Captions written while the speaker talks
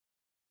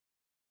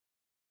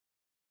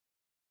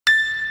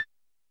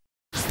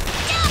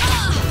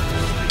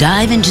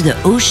Dive into the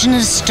ocean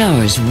of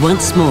stars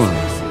once more.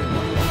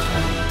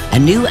 A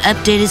new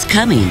update is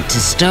coming to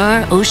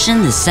Star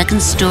Ocean: The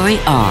Second Story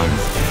R.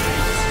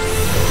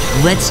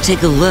 Let's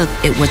take a look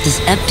at what this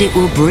update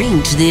will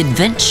bring to the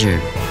adventure.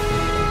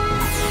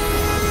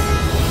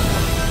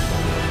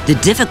 The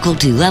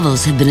difficulty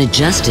levels have been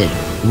adjusted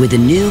with a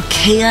new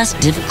Chaos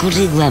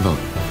difficulty level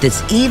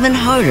that's even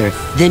harder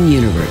than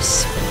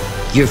Universe.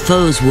 Your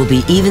foes will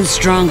be even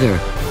stronger,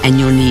 and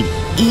you'll need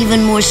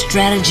even more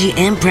strategy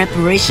and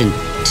preparation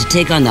to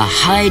take on the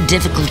high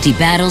difficulty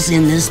battles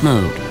in this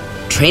mode.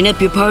 Train up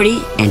your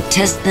party and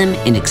test them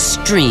in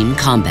extreme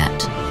combat.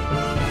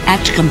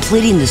 After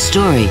completing the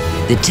story,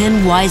 the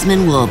 10 Wise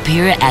Men will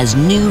appear as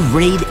new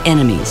raid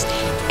enemies,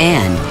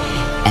 and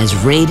as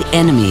raid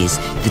enemies,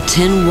 the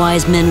 10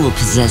 Wise Men will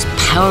possess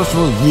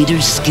powerful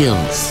leader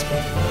skills.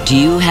 Do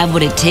you have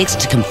what it takes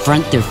to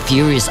confront their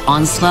furious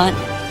onslaught?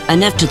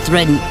 Enough to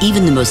threaten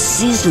even the most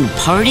seasoned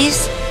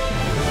parties?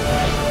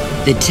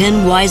 The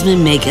 10 Wise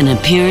Men make an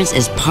appearance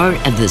as part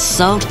of the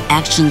Salt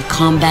Action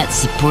Combat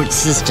Support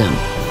System.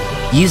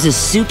 Use the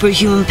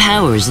superhuman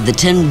powers of the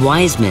 10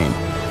 Wise Men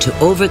to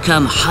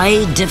overcome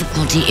high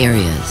difficulty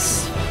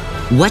areas.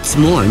 What's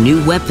more,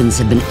 new weapons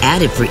have been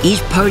added for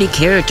each party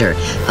character,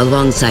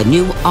 alongside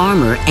new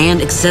armor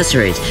and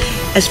accessories.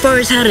 As far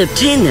as how to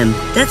obtain them,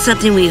 that's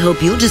something we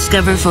hope you'll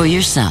discover for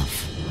yourself.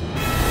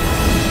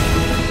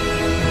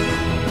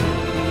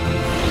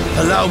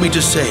 Allow me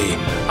to say,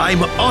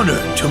 I'm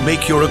honored to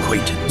make your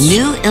acquaintance.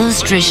 New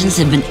illustrations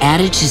have been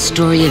added to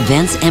story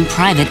events and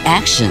private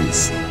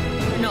actions.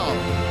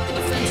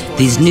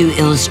 These new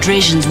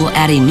illustrations will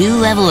add a new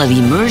level of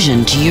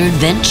immersion to your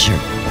adventure.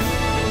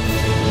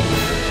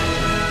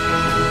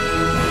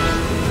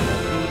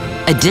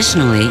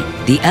 Additionally,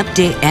 the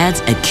update adds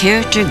a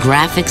character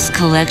graphics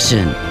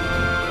collection,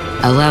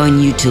 allowing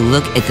you to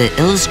look at the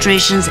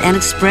illustrations and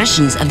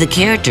expressions of the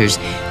characters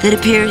that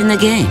appear in the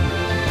game.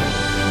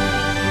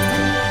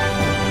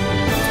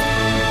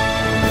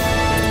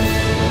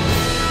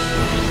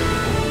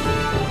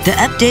 The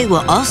update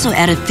will also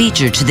add a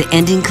feature to the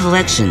ending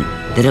collection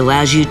that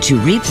allows you to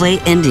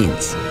replay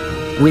endings.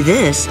 With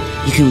this,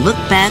 you can look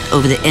back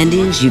over the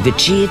endings you've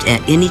achieved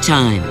at any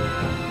time.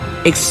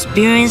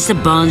 Experience the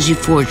bonds you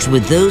forged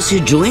with those who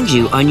joined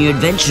you on your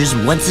adventures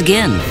once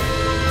again.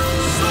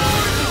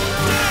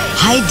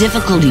 High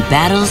difficulty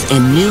battles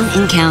and new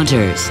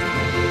encounters.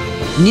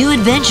 New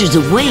adventures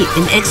await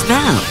in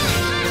Expound.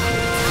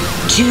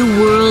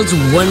 2 worlds,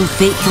 1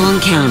 fateful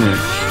encounter.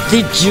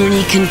 The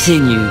journey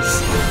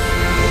continues.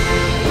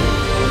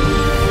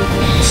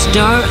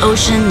 Star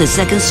Ocean: The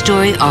Second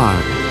Story R,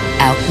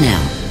 out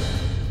now.